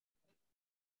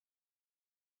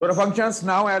So the functions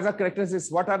now as a characteristics.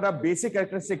 What are the basic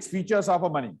characteristics, features of a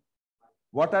money?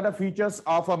 What are the features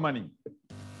of a money?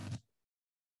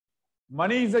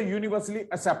 Money is a universally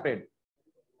accepted.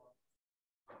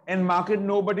 In market,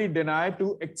 nobody denied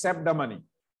to accept the money.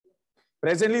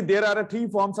 Presently, there are three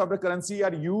forms of the currency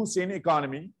are used in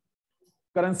economy.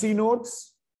 Currency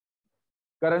notes,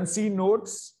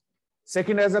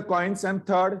 second as a coins, and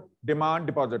third, demand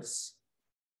deposits.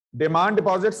 Demand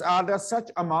deposits are the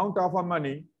such amount of a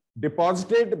money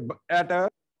deposited at a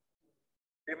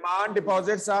demand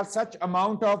deposits are such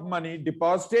amount of money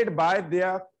deposited by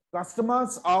their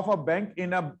customers of a bank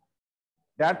in a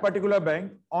that particular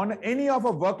bank on any of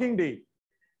a working day.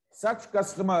 Such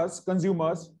customers,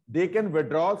 consumers, they can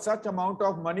withdraw such amount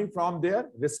of money from their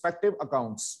respective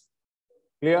accounts.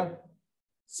 Clear?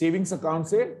 Savings account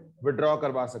से withdraw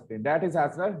करवा सकते हैं. That is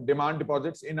as a demand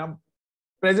deposits in a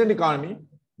present economy.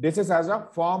 This is as a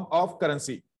form of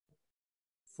currency.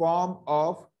 Form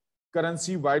of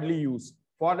currency widely used.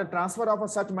 For the transfer of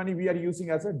such money, we are using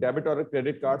as a debit or a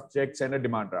credit card, checks, and a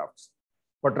demand drafts.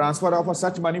 For transfer of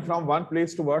such money from one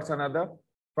place towards another,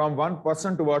 from one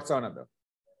person towards another.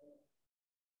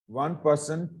 One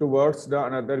person towards the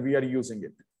another, we are using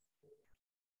it.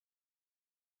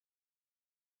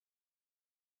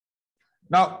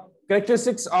 Now,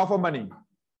 characteristics of a money.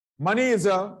 Money is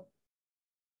a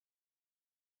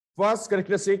first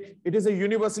characteristic. It is a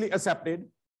universally accepted.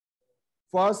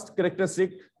 First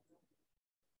characteristic.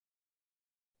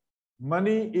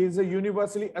 Money is a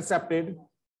universally accepted.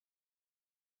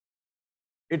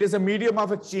 It is a medium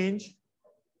of exchange.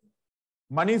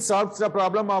 Money solves the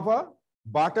problem of a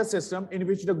barter system in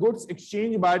which the goods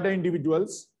exchanged by the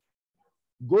individuals,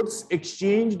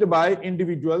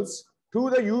 through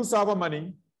the use of a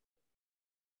money,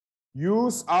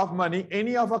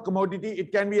 any of a commodity,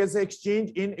 it can be as an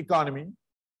exchange in economy,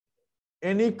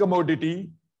 any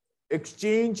commodity,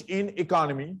 exchange in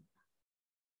economy,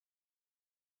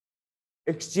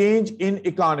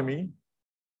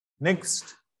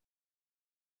 Next,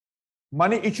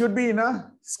 money, it should be in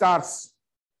a scarce.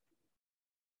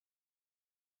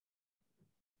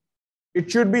 It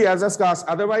should be as a scarce.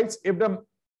 Otherwise, if the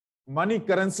money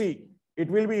currency, it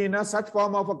will be in a such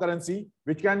form of a currency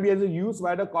which can be as a used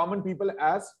by the common people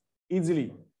as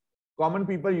easily. Common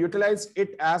people utilize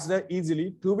it as the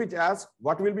easily, through which as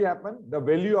what will be happen? The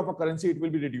value of a currency, it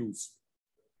will be reduced.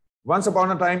 Once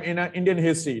upon a time in Indian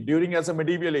history, during as a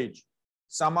medieval age,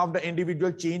 some of the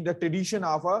individual changed the tradition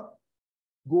of a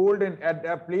gold, and at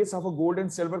the place of a gold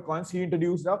and silver coins, he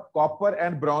introduced the copper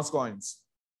and bronze coins.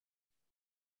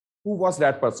 Who was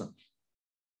that person?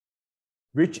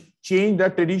 Which changed the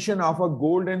tradition of a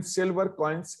gold and silver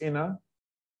coins in a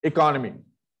economy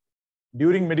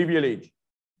during medieval age.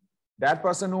 That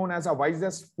person known as a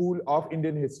wisest fool of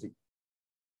Indian history.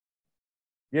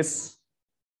 Yes.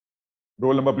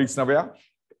 Roll number, please, Navya.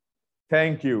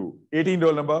 Thank you. 18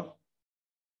 roll number.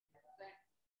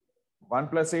 1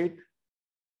 plus 8.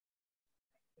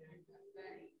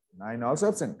 9 also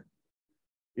absent.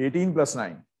 18 plus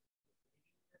 9.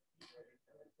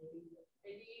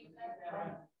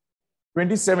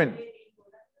 27.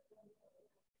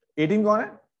 18 कौन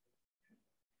है?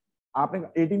 आपने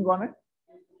 18 कौन है?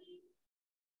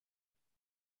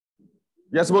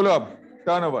 Yes, बोलो अब.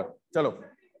 Turnover. चलो.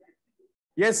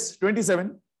 Yes,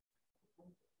 27.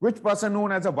 Which person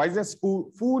known as the wisest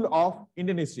fool of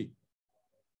Indian history?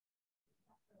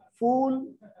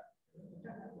 Fool.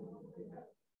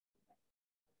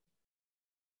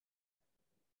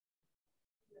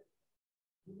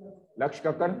 Laksh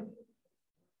Kakkar.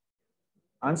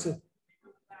 Answer.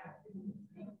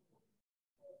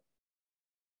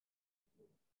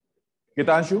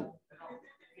 Gitanshu.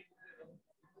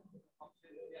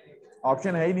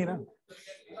 Option है ही नहीं ना.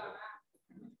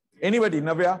 Anybody?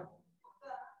 Navya?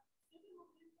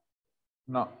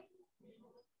 No.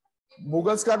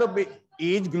 मुगल्स का तो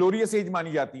एज ग्लोरियस एज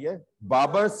मानी जाती है.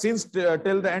 Babar since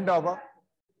till the end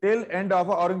of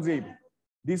Aurangzeb,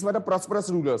 these were the prosperous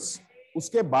rulers.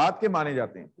 उसके बाद के माने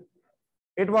जाते हैं.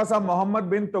 It was a Muhammad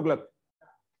bin Tughlaq.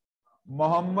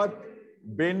 Muhammad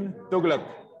bin Tughlaq.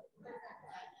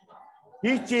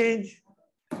 He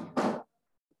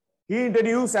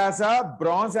introduced as a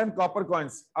bronze and copper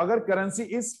coins. अगर करेंसी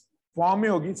इस फॉर्म में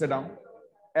होगी सदाम,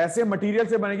 ऐसे मटेरियल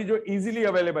से बनेगी जो इजीली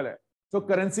अवेलेबल है, तो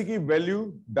करेंसी की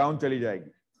वैल्यू डाउन चली जाएगी.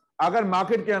 अगर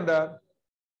मार्केट के अंदर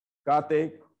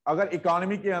कार्तिक, अगर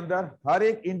इकोनॉमी के अंदर हर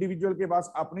एक इंडिविजुअल के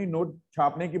पास अपनी नोट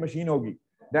छापने की मशीन होगी,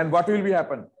 then what will be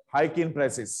happen? Hike in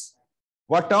prices.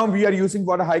 What term we are using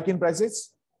for the hike in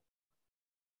prices?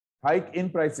 Hike in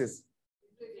prices.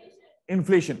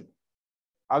 Inflation.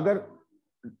 अगर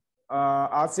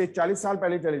आज से 40 साल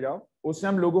पहले चले जाओ, उस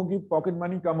टाइम लोगों की पॉकेट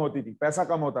मनी कम होती थी, पैसा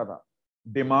कम होता था,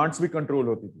 डिमांड्स भी कंट्रोल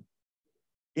होती थी,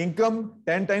 इनकम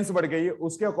 10 टाइम्स बढ़ गई है,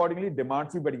 उसके अकॉर्डिंगली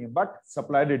डिमांड्स भी बढ़ी है, बट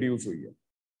सप्लाई रिड्यूस हुई है.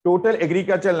 Total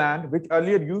agriculture land which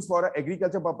earlier used for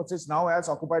agriculture purposes now has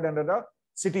occupied under the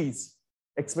cities,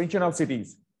 expansion of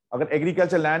cities. अगर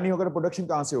एग्रीकल्चर लैंड नहीं होगा तो प्रोडक्शन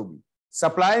कहां से होगी?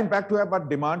 सप्लाई इंपैक्ट हुआ बट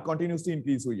डिमांड कंटिन्यूसली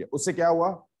इंक्रीज हुई है, उससे क्या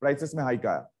हुआ? प्राइसेस में हाइक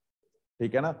आया.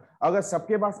 ठीक है ना. अगर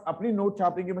सबके पास अपनी नोट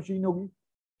छापने की मशीन होगी,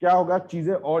 क्या होगा?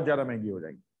 चीजें और ज्यादा महंगी हो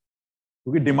जाएंगी,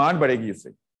 क्योंकि डिमांड बढ़ेगी.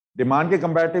 इससे डिमांड के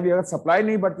कंपैरेटिवली अगर सप्लाई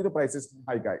नहीं बढ़ती तो प्राइसेस में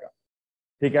हाइक आएगा.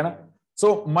 ठीक है ना.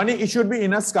 सो money it should be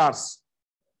in a scars,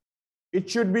 it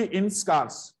should be in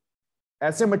scars.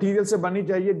 ऐसे मटेरियल से बननी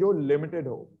चाहिए जो लिमिटेड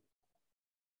हो.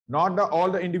 Not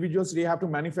all the individuals they have to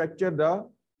manufacture the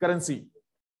currency.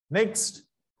 Next,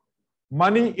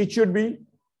 money it should be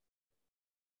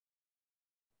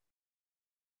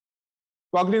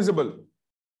cognizable.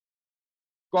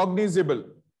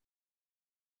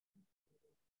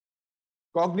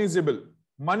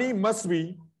 Money must be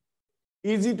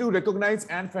easy to recognize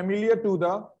and familiar to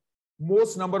the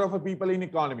most number of people in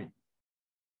economy.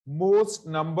 Most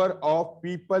number of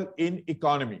people in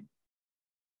economy.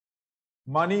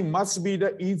 Money must be the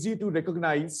easy to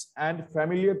recognize and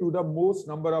familiar to the most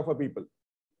number of people.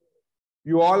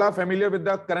 You all are familiar with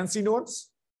the currency notes?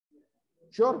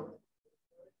 Sure.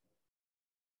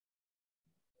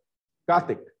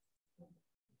 Karthik.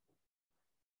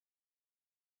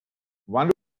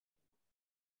 One.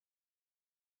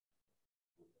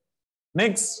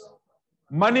 Next,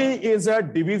 money is a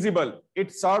divisible.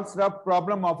 It solves the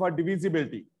problem of a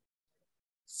divisibility.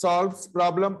 Solves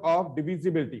problem of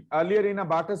divisibility. Earlier in a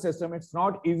barter system, it's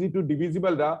not easy to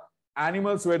divisible the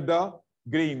animals with the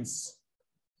grains.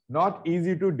 Not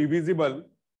easy to divisible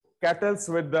cattle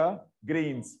with the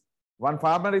grains. One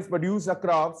farmer is produce the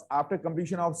crops after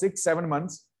completion of 6-7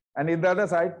 months, and in the other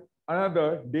side, another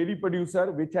dairy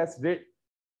producer which has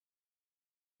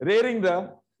rearing the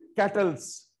cattle,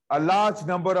 a large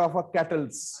number of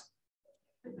cattles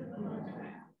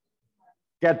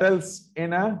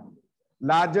in a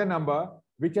larger number,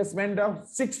 which has spent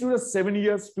 6 to 7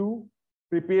 years to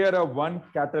prepare a one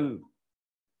cattle.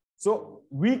 So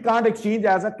we can't exchange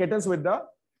as a cattle with the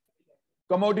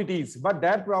commodities, but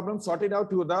that problem sorted out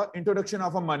through the introduction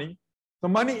of a money. So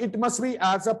money, it must be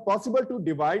as a possible to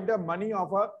divide the money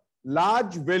of a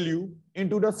large value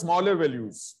into the smaller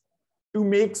values to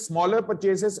make smaller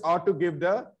purchases or to give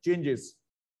the changes.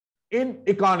 In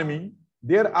economy,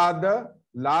 there are the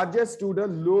largest to the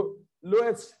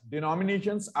lowest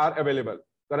denominations are available.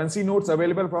 Currency notes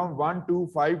available from 1, 2,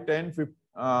 5, 10,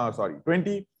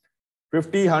 20,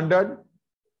 50, 100,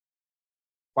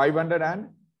 500 and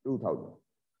 2000.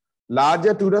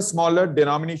 Larger to the smaller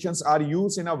denominations are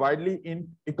used in a widely in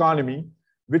economy,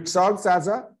 which solves as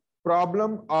a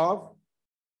problem of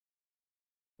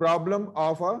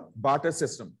a barter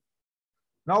system.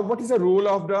 Now, what is the role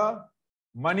of the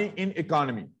money in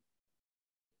economy?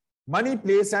 Money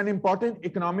plays an important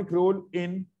economic role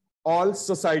in all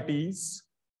societies.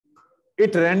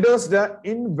 It renders the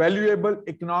invaluable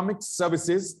economic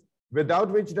services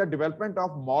without which the development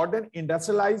of modern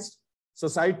industrialized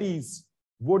societies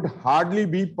would hardly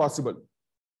be possible.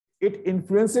 It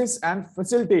influences and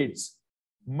facilitates,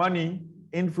 money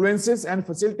influences and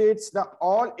facilitates the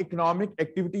all economic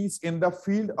activities in the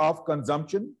field of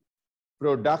consumption,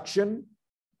 production,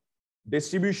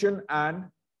 distribution, and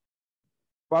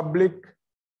public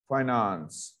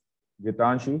finance.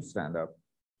 Gitanshu, stand up.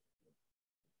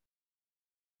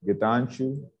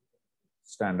 Gitanshu,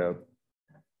 stand up.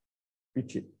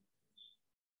 Piche.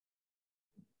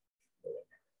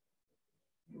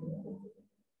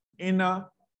 In a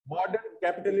modern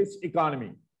capitalist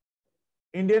economy,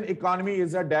 Indian economy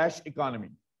is a dash economy.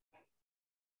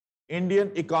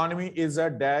 Indian economy is a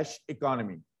dash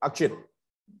economy. Akshit,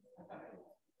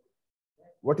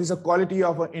 what is the quality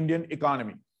of an Indian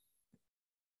economy?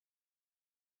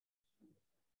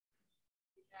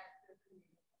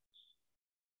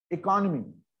 Economy.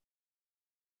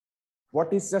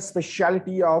 What is the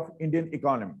specialty of Indian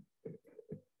economy?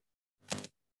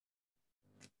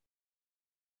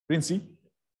 Princey?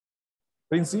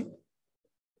 Princey?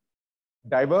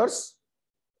 Diverse?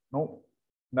 No.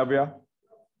 Navya?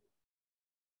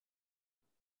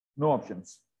 No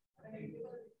options.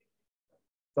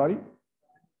 Sorry?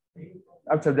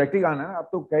 अब subject ही आना है, आप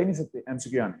तो कह ही नहीं सकते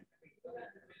MCQ आने.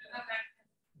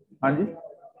 हाँ जी.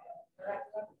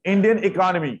 Indian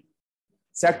economy,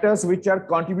 sectors which are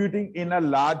contributing in a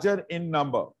larger in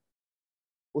number,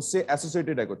 उससे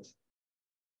associated है कुछ.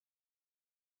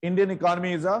 Indian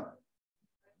economy is a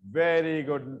very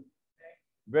good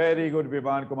Very good,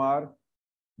 Vivan Kumar.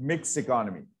 Mixed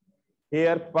economy.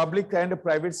 Here, public and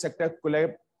private sector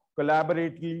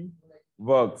collaboratively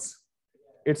works.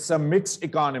 It's a mixed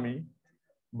economy,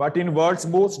 but in world's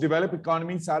most developed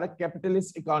economies are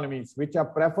capitalist economies, which are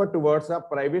preferred towards the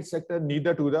private sector,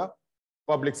 neither to the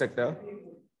public sector.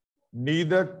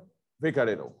 Neither.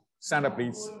 Stand up,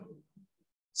 please.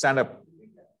 Stand up.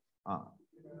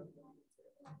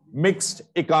 Mixed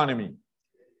economy.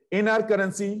 In our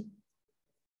currency,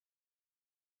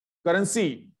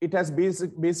 it has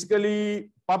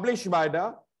basically published by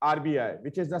the RBI,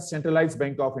 which is the Centralized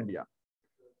Bank of India.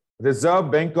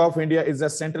 Reserve Bank of India is a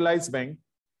centralized bank.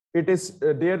 It is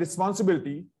their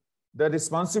responsibility, the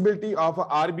responsibility of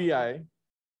RBI,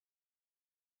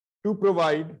 to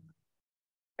provide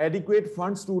adequate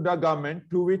funds to the government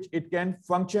through which it can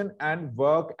function and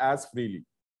work as freely.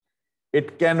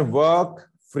 It can work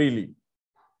freely.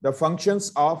 The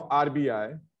functions of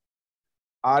RBI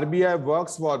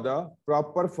works for the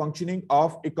proper functioning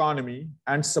of economy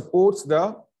and supports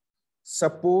the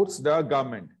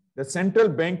government. The central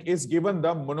bank is given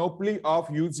the monopoly of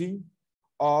using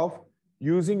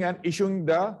and issuing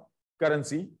the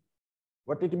currency.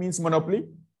 What it means monopoly?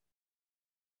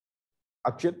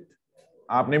 Akshit,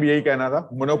 आपने भी यही कहना था.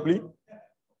 Monopoly.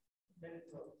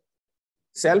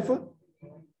 Self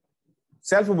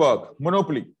work.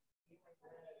 Monopoly.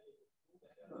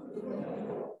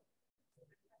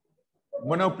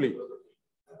 Monopoly.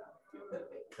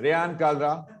 Rayan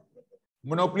Kalra.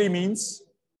 Monopoly means.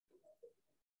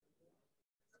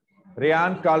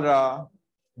 Rayan Kalra.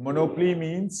 Monopoly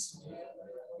means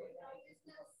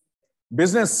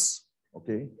business.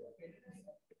 Okay.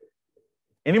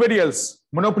 Anybody else?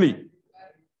 Monopoly.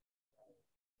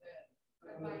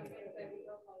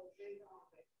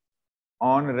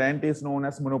 On rent is known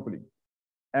as monopoly.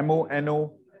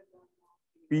 MONOPOLY.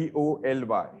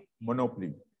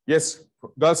 Monopoly. Yes,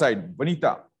 girl side.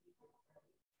 Vanita.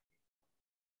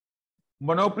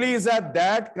 Monopoly is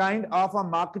that kind of a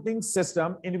marketing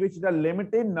system in which the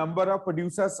limited number of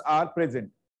producers are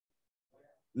present.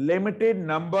 Limited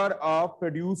number of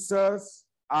producers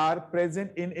are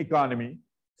present in economy.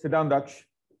 Sit down, Daksh.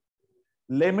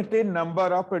 Limited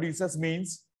number of producers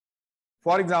means,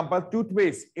 for example,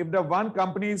 toothpaste. If the one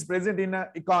company is present in an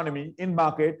economy, in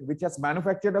market, which has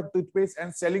manufactured a toothpaste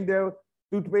and selling their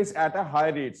toothpaste at a high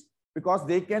rates, because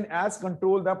they can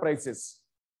control the prices.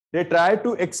 They try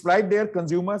to exploit their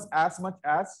consumers as much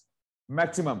as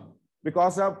maximum,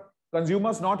 because of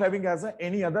consumers not having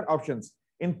any other options.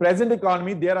 In present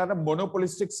economy, there are a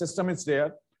monopolistic system is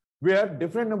there, where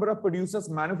different number of producers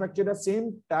manufacture the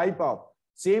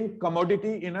same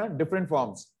commodity in a different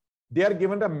forms. They are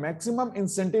given the maximum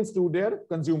incentives to their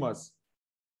consumers.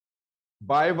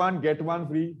 Buy one, get one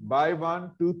free, buy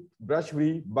one toothbrush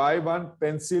free, buy one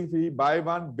pencil free, buy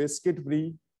one biscuit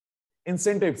free.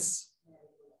 Incentives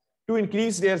to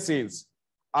increase their sales.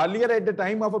 Earlier, at the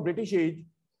time of a British age,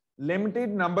 limited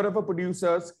number of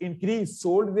producers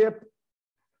sold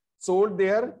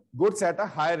their goods at a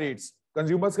higher rates.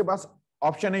 Consumers के पास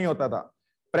option नहीं होता था.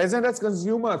 Present as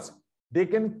consumers, they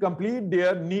can complete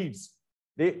their needs.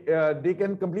 They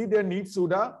can complete their needs to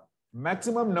the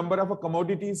maximum number of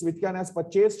commodities which can as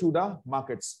purchased to the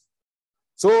markets.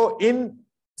 So in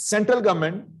central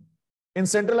government, in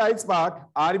centralized part,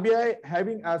 RBI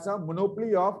having as a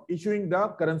monopoly of issuing the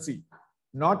currency,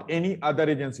 not any other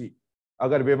agency.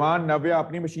 अगर विमान नव्या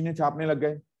अपनी मशीनें छापने लग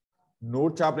गए,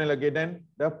 note छापने लगे, then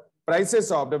the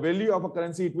prices of the value of a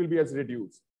currency, it will be as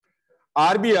reduced.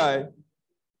 RBI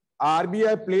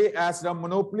play as the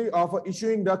monopoly of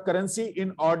issuing the currency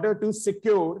in order to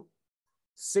secure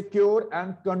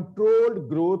and controlled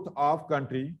growth of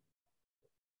country.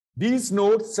 These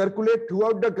notes circulate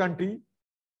throughout the country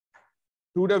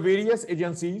to the various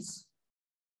agencies.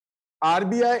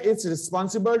 RBI is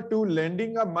responsible to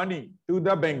lending money to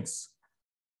the banks.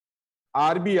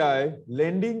 RBI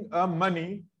lending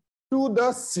money to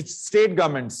the state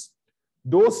governments.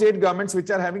 Those state governments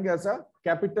which are having as a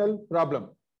capital problem.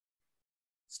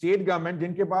 State government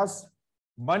जिनके पास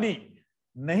money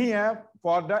नहीं है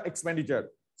for the expenditure.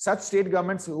 Such state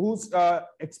governments whose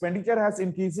expenditure has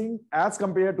increasing as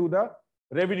compared to the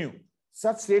revenue.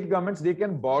 Such state governments, they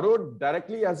can borrow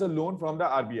directly as a loan from the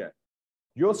RBI.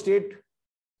 Your state,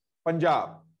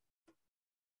 Punjab,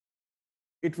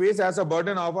 it faces as a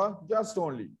burden of just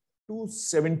only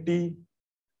 270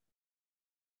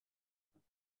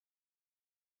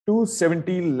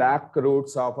 lakh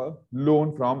crores of a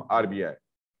loan from RBI.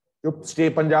 जो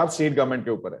state Punjab state government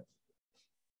के ऊपर है,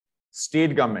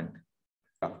 state government.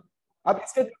 अब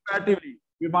इसके comparatively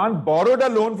विमान borrowed a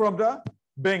loan from the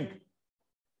bank,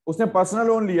 उसने personal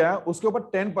loan लिया है, उसके ऊपर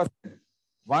 10%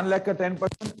 1 lakh का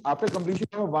 10%. After completion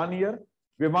of 1 year,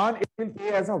 Viman, it will pay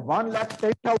as a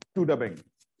 1,10,000 to the bank.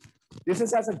 This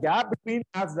is as a gap between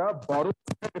as the borrower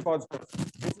and depositor.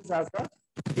 This is as the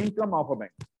income of a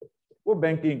bank. वो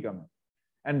bank की income है.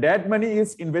 And that money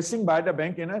is investing by the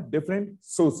bank in a different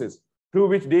sources through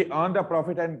which they earn the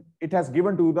profit, and it has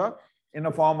given to the in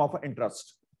a form of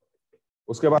interest.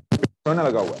 उसके बाद सोना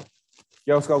लगा हुआ है,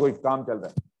 क्या उसका कोई काम चल रहा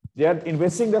है? They are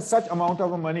investing the such amount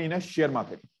of money in a share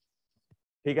market.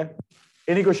 ठीक है?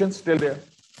 Any questions still there?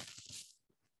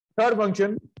 Third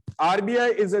function, RBI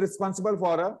is responsible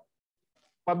for a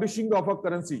publishing of a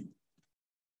currency.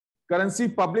 Currency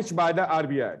published by the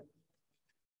RBI.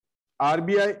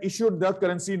 RBI issued the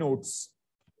currency notes.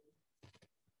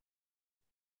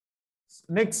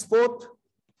 Next, fourth,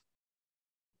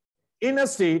 in a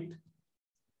state,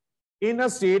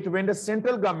 when the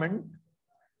central government,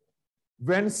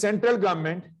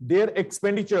 their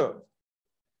expenditure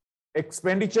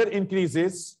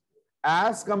increases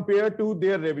as compared to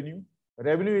their revenue.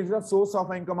 Revenue is the source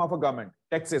of income of a government.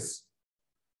 Taxes.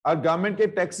 और government के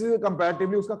taxes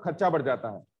comparatively उसका खर्चा बढ़ जाता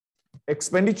है.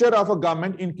 Expenditure of a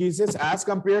government increases as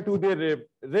compared to their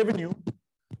revenue.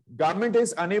 Government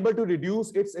is unable to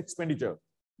reduce its expenditure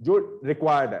जो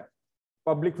required है.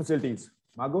 Public facilities.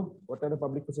 Mago, what are the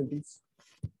public facilities?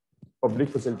 Public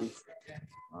facilities.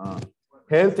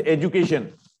 Health,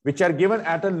 education, which are given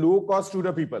at a low cost to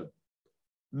the people.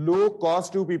 Low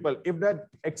cost to people. If the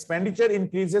expenditure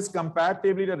increases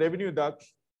comparatively the revenue,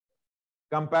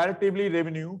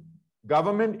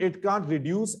 government it can't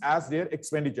reduce as their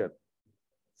expenditure.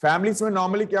 Families में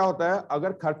normally क्या होता है,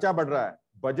 अगर खर्चा बढ़ रहा है,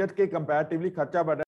 budget के comparatively खर्चा बढ़ रहा है,